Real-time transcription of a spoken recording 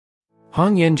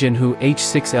HONGYAN GENHOO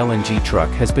H6 LNG truck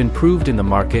has been proved in the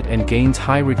market and gains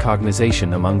high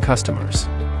recognition among customers.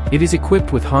 It is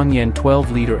equipped with HONGYAN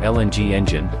 12-liter LNG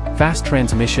engine, fast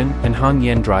transmission, and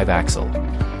HONGYAN drive axle.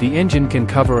 The engine can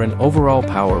cover an overall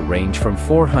power range from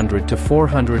 400 to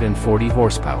 440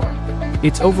 horsepower.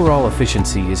 Its overall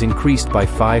efficiency is increased by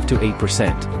 5 to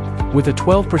 8%. With a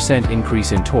 12%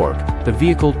 increase in torque, the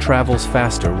vehicle travels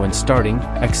faster when starting,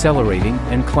 accelerating,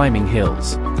 and climbing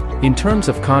hills. In terms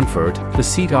of comfort, the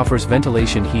seat offers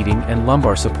ventilation heating and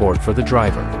lumbar support for the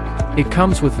driver. It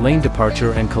comes with lane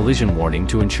departure and collision warning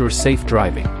to ensure safe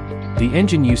driving. The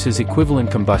engine uses equivalent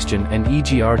combustion and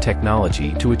EGR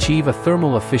technology to achieve a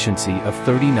thermal efficiency of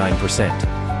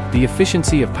 39%. The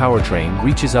efficiency of powertrain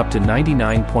reaches up to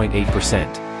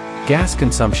 99.8%. Gas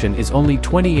consumption is only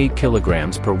 28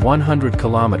 kilograms per 100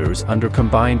 kilometers under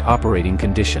combined operating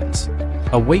conditions.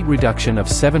 A weight reduction of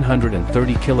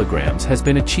 730 kilograms has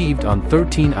been achieved on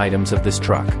 13 items of this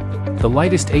truck. The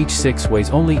lightest H6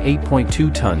 weighs only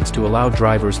 8.2 tons to allow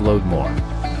drivers load more.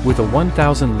 With a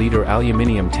 1,000-liter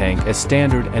aluminium tank as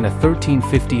standard and a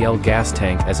 1350L gas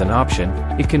tank as an option,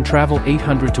 it can travel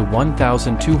 800 to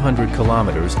 1,200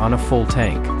 kilometers on a full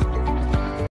tank.